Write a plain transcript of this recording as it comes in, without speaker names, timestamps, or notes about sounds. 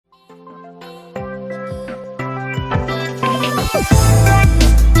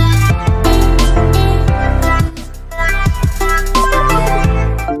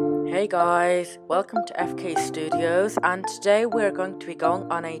guys, welcome to FK Studios, and today we're going to be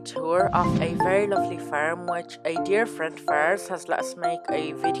going on a tour of a very lovely farm which a dear friend of ours has let us make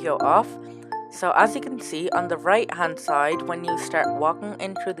a video of. So as you can see on the right hand side, when you start walking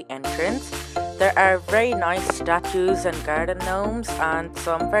in through the entrance, there are very nice statues and garden gnomes and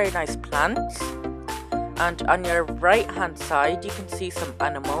some very nice plants. And on your right hand side you can see some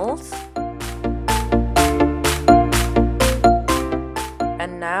animals.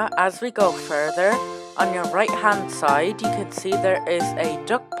 And now as we go further, on your right hand side you can see there is a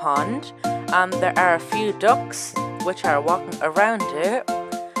duck pond, and there are a few ducks which are walking around it,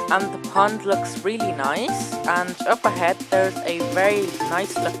 and the pond looks really nice. And up ahead there's a very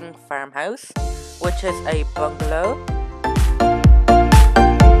nice looking farmhouse which is a bungalow.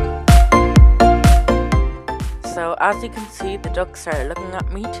 So as you can see, the ducks are looking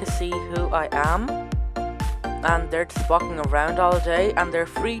at me to see who I am. And they're just walking around all day, and they're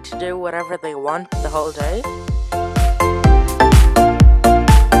free to do whatever they want the whole day.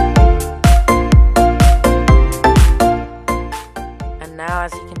 And now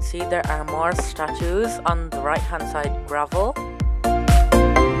as you can see, there are more statues on the right hand side, gravel.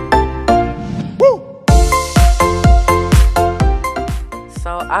 Woo!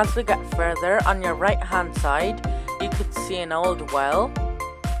 So as we get further, on your right hand side you could see an old well,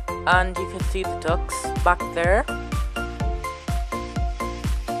 and you can see the ducks back there.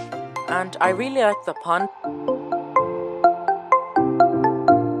 And I really like the pond.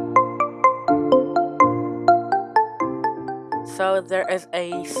 So there is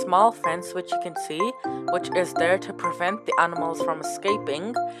a small fence which you can see, which is there to prevent the animals from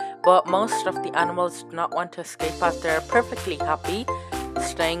escaping, but most of the animals do not want to escape, as they're perfectly happy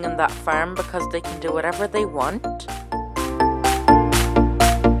staying in that farm because they can do whatever they want.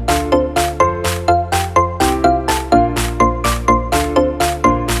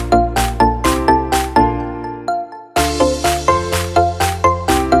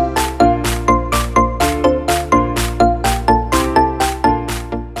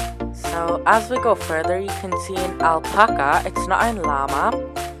 As we go further, you can see an alpaca, it's not a llama,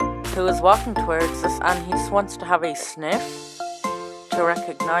 who is walking towards us, and he just wants to have a sniff to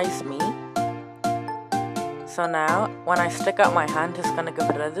recognize me. So now, when I stick out my hand, he's going to give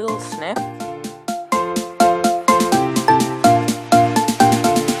it a little sniff.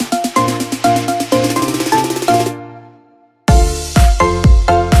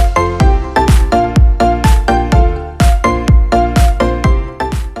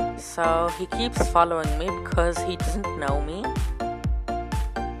 So he keeps following me because he doesn't know me.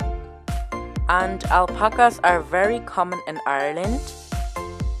 And alpacas are very common in Ireland.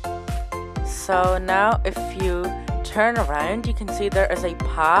 So now if you turn around, you can see there is a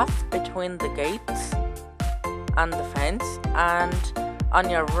path between the gates and the fence. And on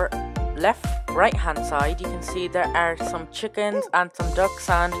your right hand side you can see there are some chickens and some ducks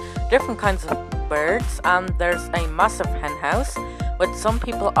and different kinds of birds. And there's a massive hen house, which some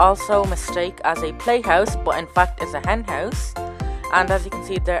people also mistake as a playhouse, but in fact is a hen house. And as you can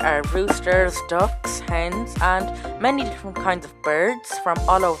see, there are roosters, ducks, hens, and many different kinds of birds from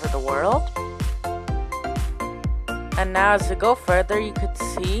all over the world. And now as we go further, you could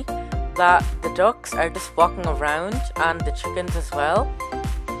see that the ducks are just walking around, and the chickens as well.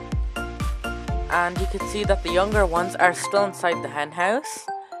 And you can see that the younger ones are still inside the hen house.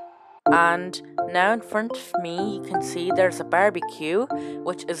 And now in front of me you can see there's a barbecue,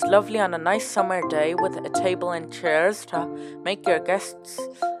 which is lovely on a nice summer day with a table and chairs to make your guests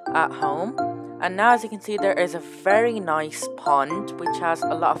at home. And now as you can see, there is a very nice pond which has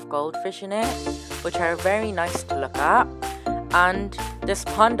a lot of goldfish in it, which are very nice to look at. And this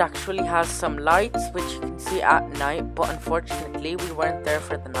pond actually has some lights which you can see at night, but unfortunately we weren't there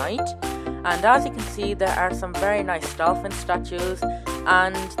for the night. And as you can see, there are some very nice dolphin statues,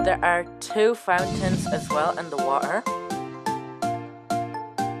 and there are 2 fountains as well in the water.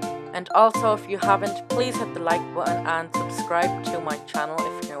 And also, if you haven't, please hit the like button and subscribe to my channel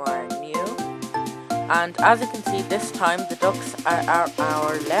if you are new. And as you can see, this time the ducks are at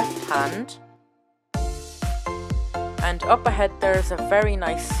our left hand. And up ahead there's a very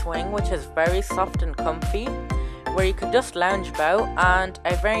nice swing which is very soft and comfy, where you could just lounge about, and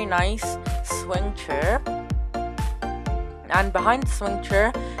a very nice swing chair. And behind the swing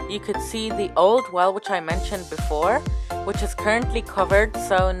chair you could see the old well which I mentioned before, which is currently covered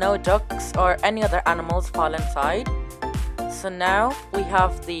so no ducks or any other animals fall inside. So now we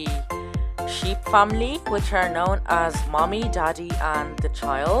have the sheep family, which are known as Mommy, Daddy and the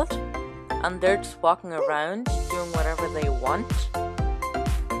child, and they're just walking around doing whatever they want.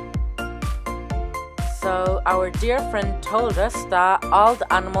 So our dear friend told us that all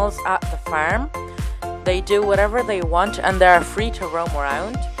the animals at the farm. They do whatever they want and they are free to roam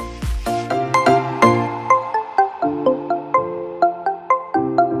around.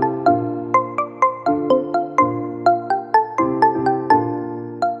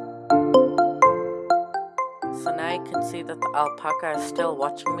 So now you can see that the alpaca is still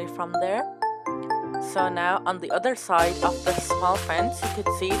watching me from there. So now on the other side of the small fence, you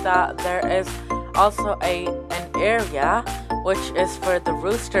can see that there is also an area which is for the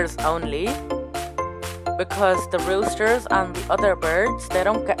roosters only, because the roosters and the other birds, they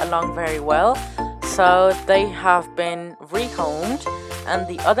don't get along very well, so they have been rehomed on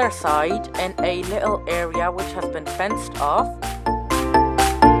the other side in a little area which has been fenced off.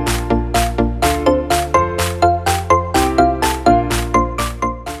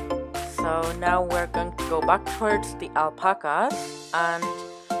 So now we're going to go back towards the alpacas, and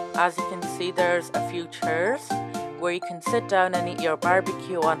as you can see, there's a few chairs where you can sit down and eat your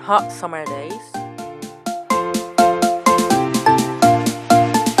barbecue on hot summer days.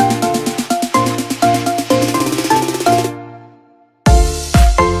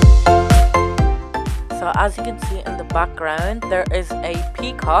 So as you can see in the background, there is a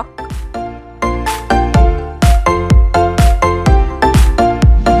peacock.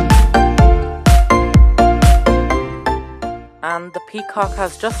 And the peacock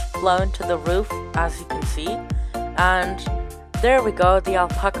has just flown to the roof, as you can see. And there we go, the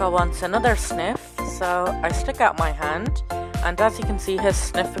alpaca wants another sniff. So I stick out my hand, and as you can see, he's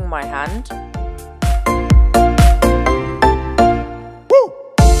sniffing my hand.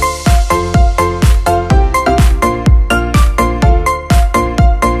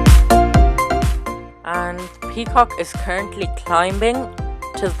 And the peacock is currently climbing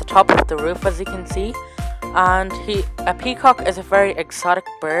to the top of the roof, as you can see. And a peacock is a very exotic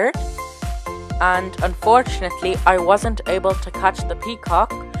bird, and unfortunately I wasn't able to catch the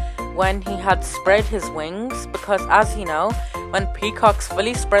peacock when he had spread his wings, because as you know, when peacocks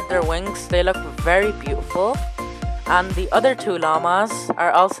fully spread their wings, they look very beautiful. And the other two llamas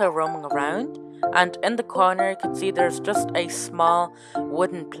are also roaming around, and in the corner you can see there's just a small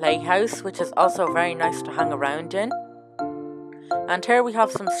wooden playhouse which is also very nice to hang around in. And here we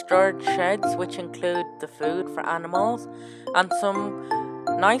have some storage sheds which include the food for animals, and some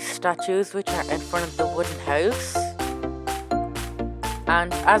nice statues which are in front of the wooden house.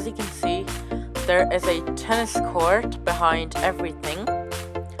 And as you can see, there is a tennis court behind everything,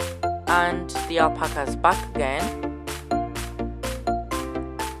 and the alpaca is back again.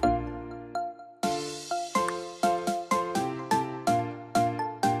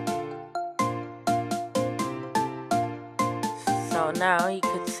 So now you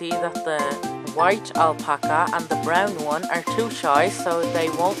can see that the white alpaca and the brown one are too shy, so they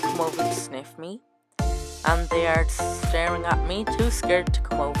won't come over to sniff me. And they are staring at me, too scared to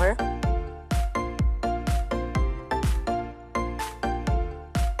come over.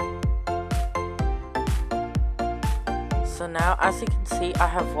 So now, as you can see, I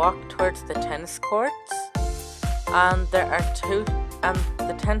have walked towards the tennis courts, and there are two, and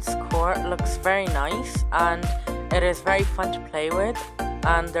the tennis court looks very nice, and it is very fun to play with,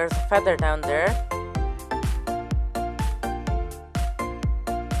 and there's a feather down there.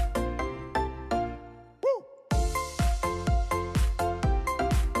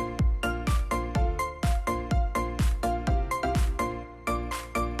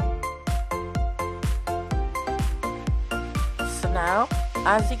 So now,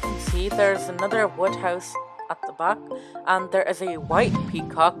 as you can see, there's another wood house at the back, and there is a white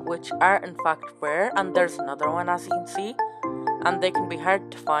peacock which are in fact rare, and there's another one, as you can see, and they can be hard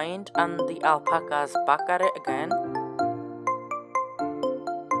to find, and the alpaca is back at it again.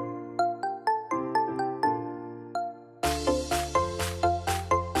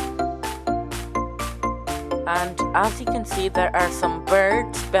 And as you can see, there are some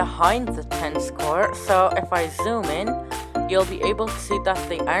birds behind the tennis court, so if I zoom in, you'll be able to see that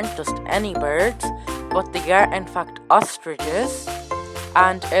they aren't just any birds, but they are in fact ostriches.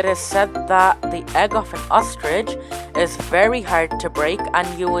 And it is said that the egg of an ostrich is very hard to break,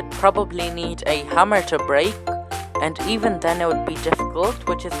 and you would probably need a hammer to break, and even then it would be difficult,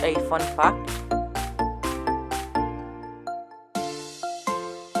 which is a fun fact.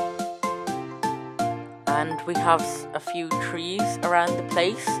 And we have a few trees around the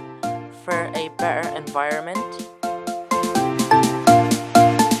place for a better environment.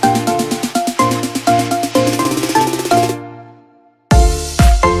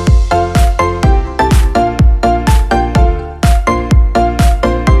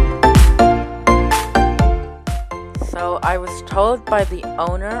 So I was told by the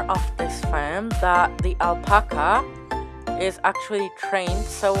owner of this farm that the alpaca is actually trained,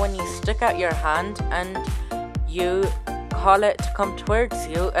 so when you stick out your hand and you call it to come towards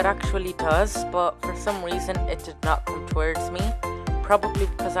you, it actually does, but for some reason it did not come towards me, probably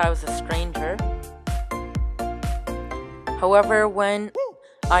because I was a stranger. However, when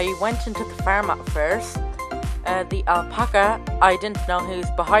I went into the farm at first, the alpaca, I didn't know he was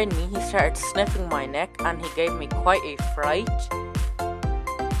behind me. He started sniffing my neck and he gave me quite a fright.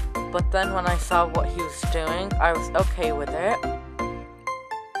 But then when I saw what he was doing, I was okay with it.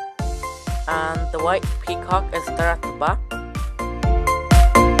 And the white peacock is there at the back.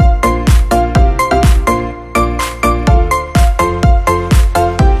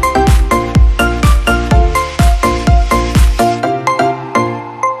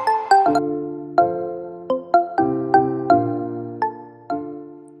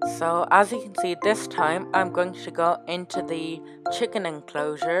 So as you can see, this time I'm going to go into the chicken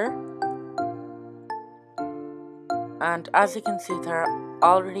enclosure, and as you can see, there are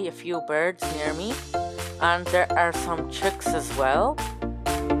already a few birds near me, and there are some chicks as well.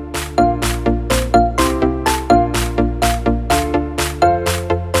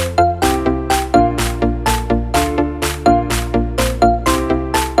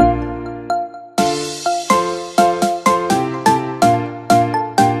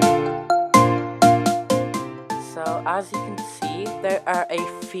 As you can see, there are a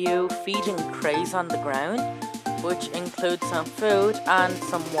few feeding trays on the ground, which include some food and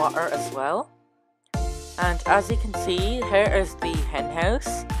some water as well. And as you can see, here is the hen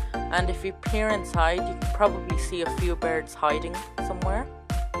house, and if you peer inside, you can probably see a few birds hiding somewhere.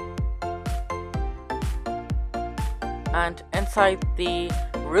 And inside the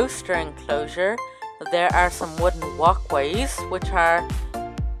rooster enclosure, there are some wooden walkways which are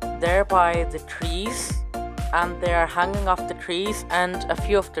there by the trees, and they are hanging off the trees, and a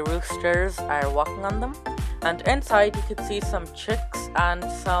few of the roosters are walking on them. And inside you can see some chicks and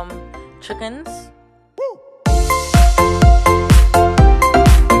some chickens.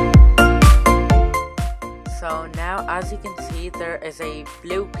 So now, as you can see, there is a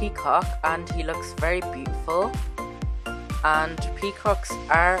blue peacock and he looks very beautiful. And peacocks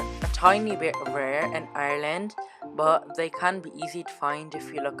are a tiny bit rare in Ireland, but they can be easy to find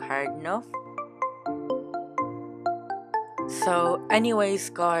if you look hard enough. So anyways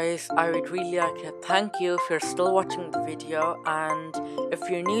guys, I would really like to thank you if you're still watching the video, and if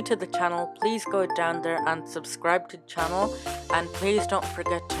you're new to the channel, please go down there and subscribe to the channel, and please don't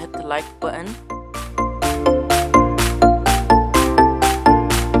forget to hit the like button.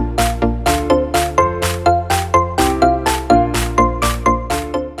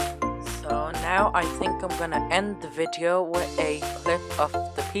 So now I think I'm gonna end the video with a clip of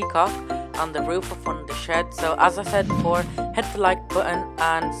the peacock on the roof of one of the sheds. So as I said before, hit the like button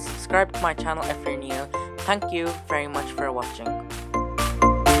and subscribe to my channel if you're new. Thank you very much for watching.